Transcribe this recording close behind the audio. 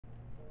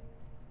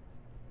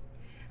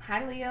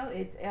Hi Leo,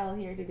 it's Elle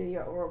here to do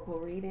your oracle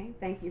reading.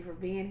 Thank you for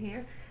being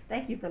here.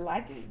 Thank you for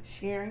liking,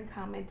 sharing,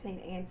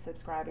 commenting, and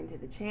subscribing to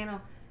the channel.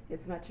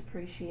 It's much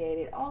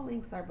appreciated. All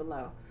links are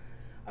below.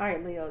 All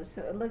right, Leo.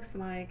 So it looks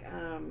like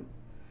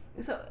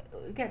so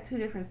we got two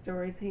different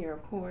stories here.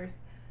 Of course,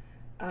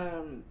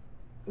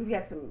 we've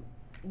got some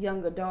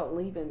young adult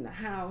leaving the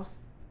house,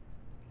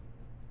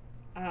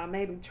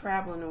 maybe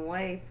traveling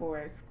away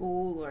for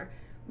school or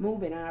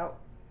moving out.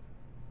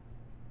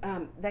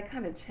 That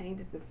kind of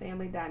changes the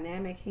family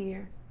dynamic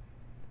here.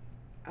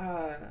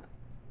 Uh,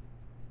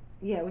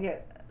 yeah, we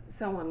got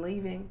someone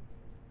leaving.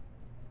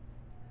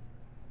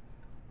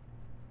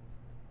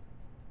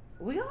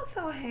 We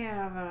also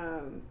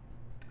have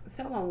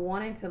someone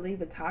wanting to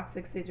leave a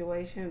toxic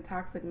situation,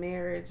 toxic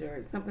marriage,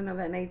 or something of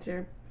that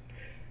nature,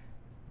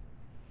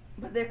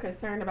 but they're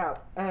concerned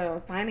about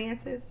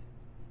finances.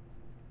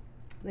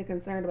 They're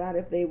concerned about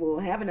if they will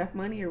have enough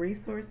money or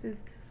resources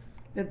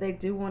that they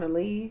do want to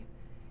leave.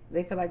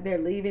 They feel like they're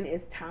leaving.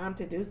 It's time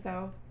to do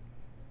so.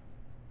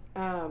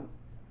 Um,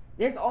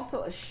 there's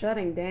also a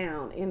shutting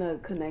down in a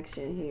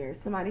connection here.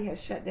 Somebody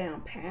has shut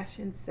down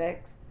passion,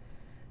 sex.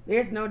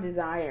 There's no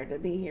desire to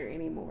be here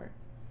anymore.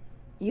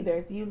 Either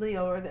it's you,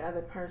 Leo, or the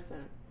other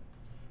person.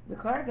 The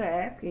cards are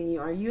asking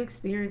you, are you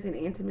experiencing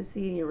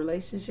intimacy in your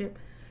relationship?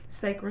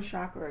 Sacral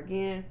chakra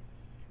again.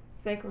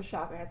 Sacral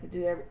chakra has to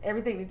do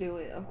everything to do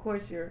with, of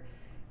course, your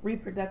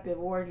reproductive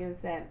organs,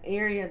 that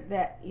area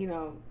that,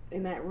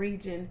 in that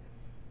region,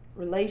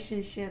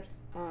 relationships,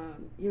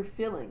 your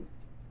feelings.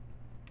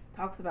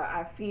 Talks about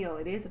I feel.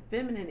 It is a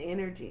feminine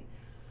energy.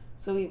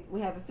 So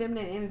we have a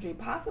feminine energy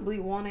possibly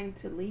wanting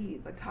to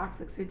leave a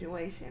toxic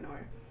situation,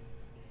 or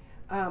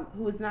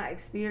who is not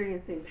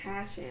experiencing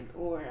passion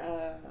or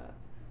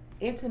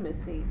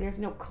intimacy. There's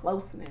no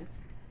closeness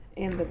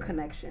in the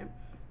connection.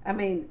 I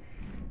mean,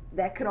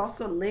 that could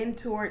also lend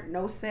toward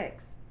no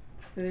sex.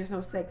 So there's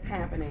no sex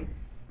happening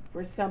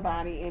for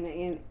somebody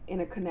in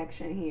a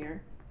connection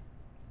here.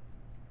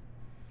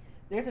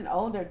 There's an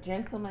older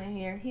gentleman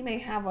here. He may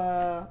have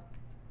a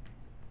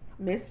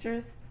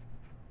mistress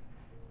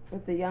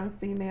with the young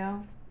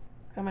female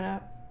coming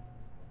up.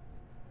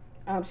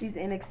 She's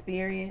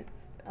inexperienced.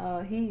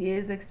 He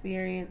is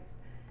experienced.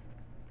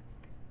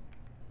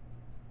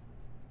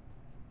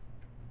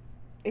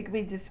 It could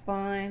be just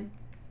fun.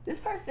 This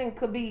person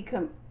could be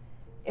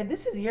if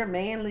this is your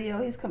man,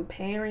 Leo, he's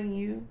comparing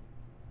you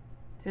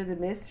to the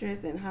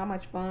mistress and how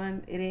much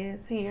fun it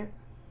is here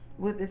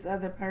with this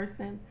other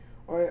person,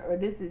 or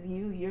this is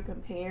you. You're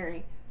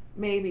comparing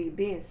maybe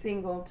being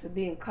single to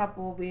being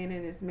couple, being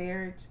in this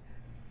marriage.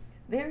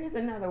 There is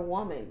another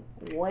woman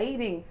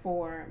waiting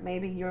for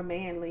maybe your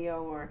man,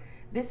 Leo, or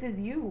this is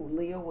you,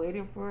 Leo,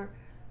 waiting for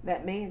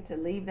that man to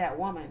leave that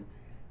woman.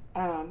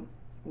 Um,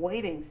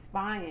 Waiting,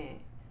 spying,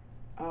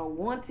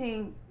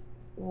 wanting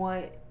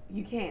what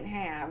you can't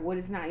have, what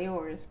is not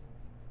yours,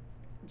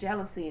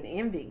 jealousy and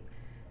envy.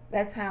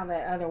 That's how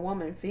that other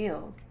woman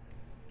feels.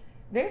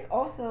 There's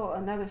also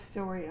another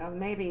story of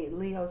maybe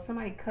Leo,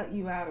 somebody cut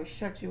you out or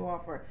shut you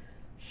off or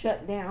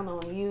shut down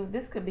on you.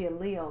 This could be a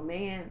Leo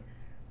man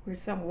where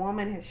some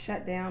woman has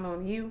shut down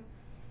on you,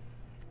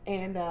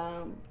 and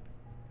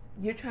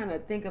you're trying to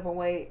think of a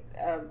way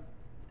of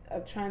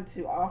trying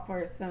to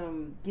offer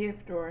some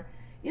gift, or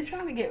you're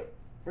trying to get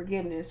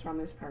forgiveness from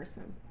this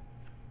person.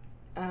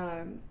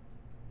 Um,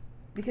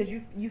 because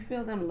you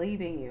feel them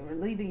leaving you or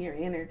leaving your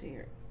energy.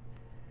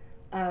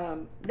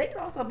 They could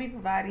also be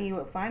providing you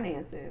with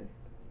finances,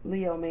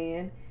 Leo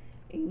man,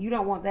 and you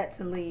don't want that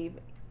to leave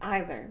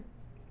either.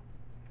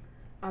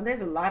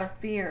 There's a lot of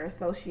fear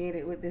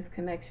associated with this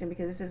connection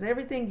because it says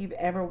everything you've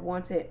ever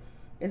wanted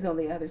is on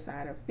the other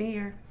side of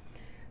fear.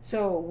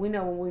 So we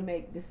know when we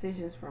make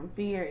decisions from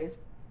fear, it's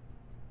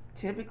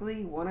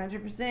typically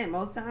 100%,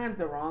 most times,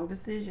 the wrong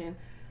decision.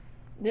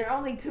 There are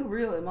only two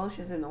real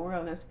emotions in the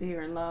world, and that's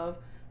fear and love.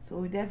 So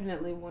we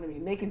definitely want to be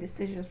making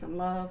decisions from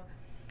love.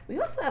 We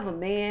also have a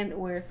man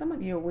where some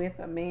of you are with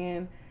a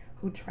man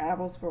who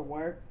travels for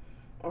work,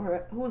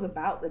 or who's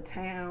about the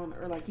town,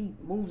 or like he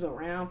moves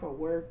around for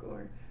work,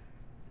 or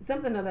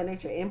something of that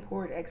nature,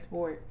 import,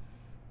 export.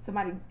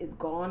 Somebody is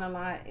gone a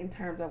lot in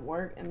terms of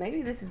work, and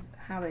maybe this is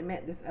how they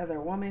met this other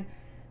woman,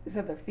 this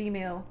other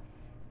female,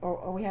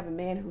 or we have a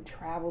man who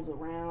travels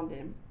around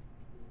and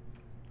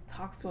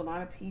talks to a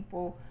lot of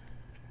people.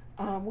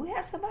 We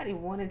have somebody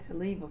wanting to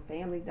leave a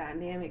family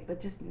dynamic,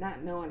 but just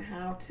not knowing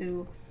how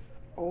to,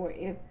 or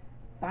if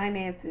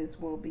finances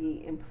will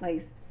be in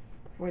place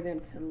for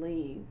them to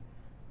leave.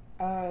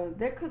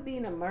 There could be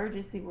an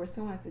emergency where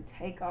someone has to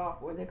take off,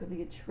 or there could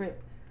be a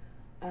trip.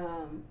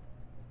 Um,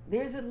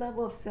 there's a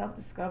level of self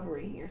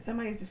discovery here.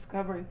 Somebody's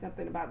discovering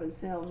something about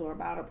themselves or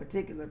about a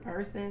particular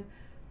person.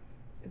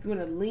 It's going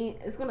to lean.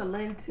 It's going to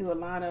lend to a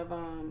lot of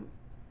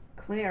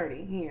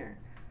clarity here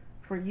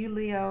for you,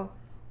 Leo,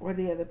 or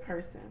the other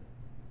person.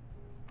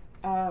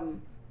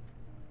 Um,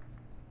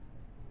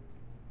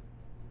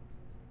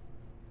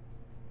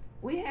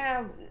 we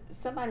have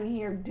somebody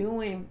here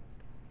doing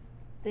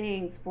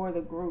things for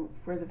the group,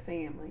 for the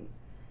family,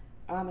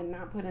 and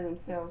not putting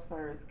themselves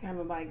first. Kind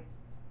of like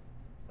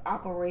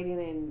operating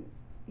in,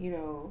 you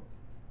know,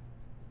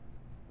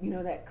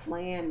 that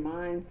clan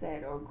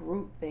mindset or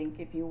group think,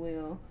 if you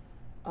will,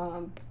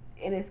 um,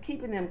 and it's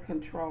keeping them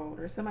controlled,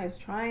 or somebody's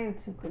trying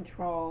to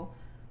control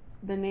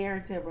the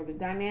narrative or the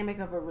dynamic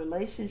of a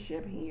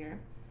relationship here.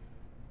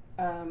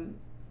 Um,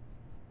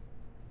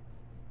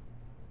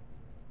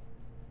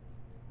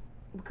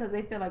 because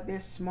they feel like they're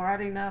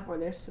smart enough, or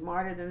they're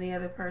smarter than the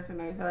other person,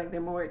 or they feel like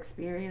they're more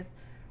experienced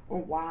or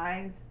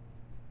wise.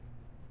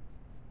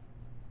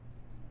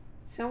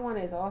 Someone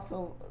is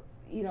also,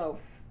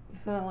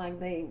 feeling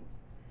like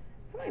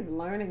somebody's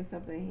learning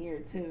something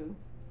here too.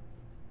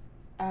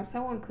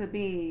 Someone could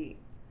be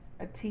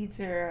a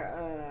teacher,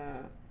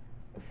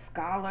 a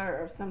scholar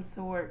of some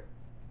sort.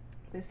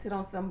 They sit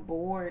on some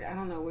board. I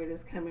don't know where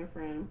this is coming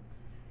from.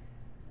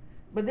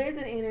 But there's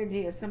an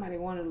energy of somebody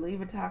wanting to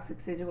leave a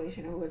toxic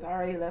situation, or who has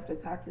already left a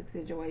toxic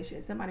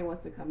situation. Somebody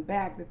wants to come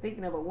back. They're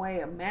thinking of a way,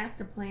 a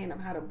master plan of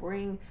how to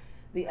bring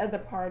the other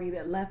party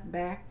that left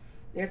back.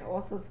 There's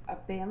also a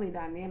family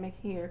dynamic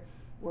here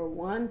where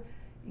one,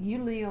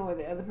 you Leo, or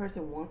the other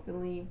person wants to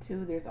leave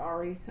too. There's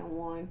already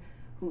someone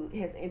who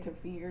has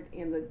interfered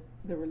in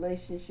the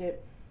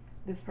relationship.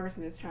 This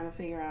person is trying to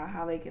figure out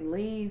how they can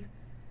leave,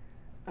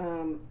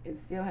 and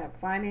still have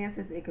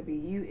finances. It could be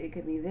you, it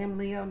could be them,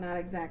 Leo, not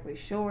exactly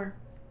sure.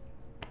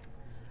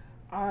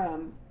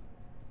 Um,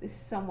 this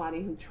is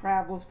somebody who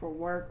travels for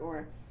work,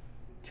 or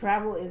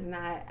travel is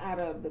not out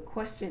of the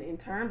question in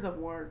terms of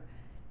work,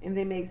 and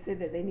they may say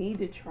that they need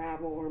to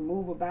travel or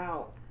move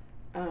about.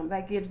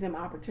 That gives them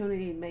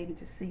opportunity maybe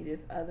to see this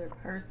other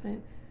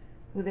person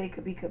who they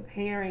could be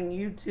comparing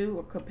you to,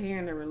 or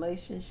comparing the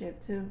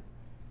relationship to.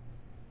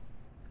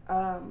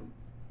 Um,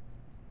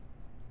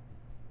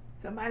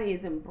 Somebody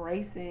is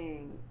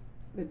embracing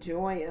the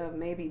joy of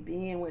maybe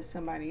being with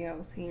somebody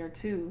else here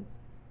too.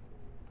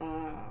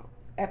 Uh,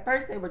 at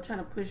first they were trying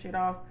to push it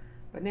off,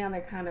 but now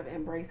they're kind of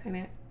embracing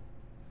it.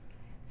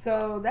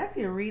 So that's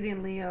your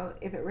reading, Leo.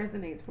 If it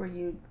resonates for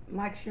you,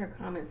 like, share,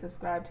 comment,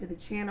 subscribe to the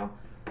channel.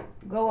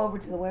 Go over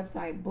to the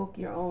website, book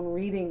your own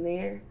reading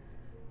there.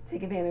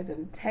 Take advantage of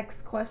the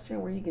text question,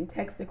 where you can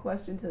text a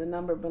question to the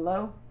number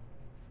below.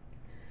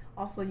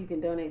 Also, you can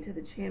donate to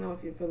the channel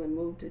if you're feeling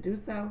moved to do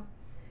so.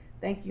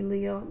 Thank you,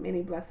 Leo.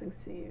 Many blessings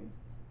to you.